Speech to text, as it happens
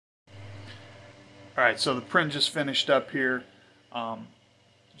Alright, so the print just finished up here.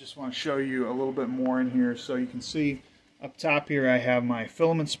 Just want to show you a little bit more in here. So you can see up top here I have my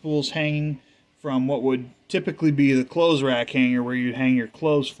filament spools hanging from what would typically be the clothes rack hanger where you'd hang your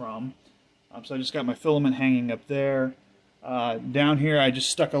clothes from. So I just got my filament hanging up there. Down here I just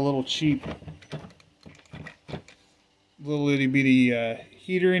stuck a little cheap little itty bitty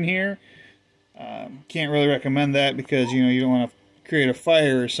heater in here. Can't really recommend that because you don't want to create a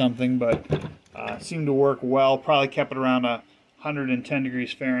fire or something, but seemed to work well. Probably kept it around 110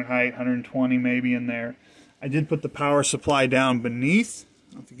 degrees Fahrenheit, 120 maybe in there. I did put the power supply down beneath.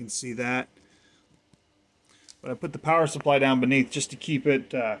 I don't know if you can see that, but I put the power supply down beneath just to keep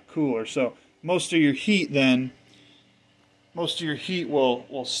it cooler. So most of your heat will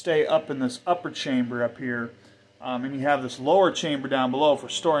stay up in this upper chamber up here, and you have this lower chamber down below for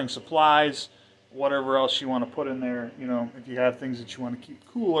storing supplies, whatever else you want to put in there. If you have things that you want to keep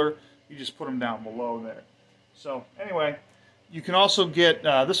cooler, you just put them down below there. So anyway, you can also get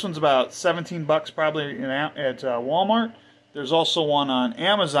this one's about 17 bucks probably at Walmart. There's also one on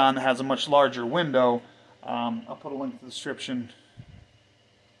Amazon that has a much larger window. I'll put a link in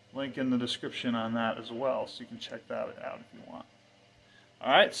the description on that as well, so you can check that out if you want.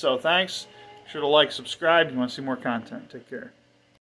 Alright, so thanks. Be sure to like, subscribe if you want to see more content. Take care.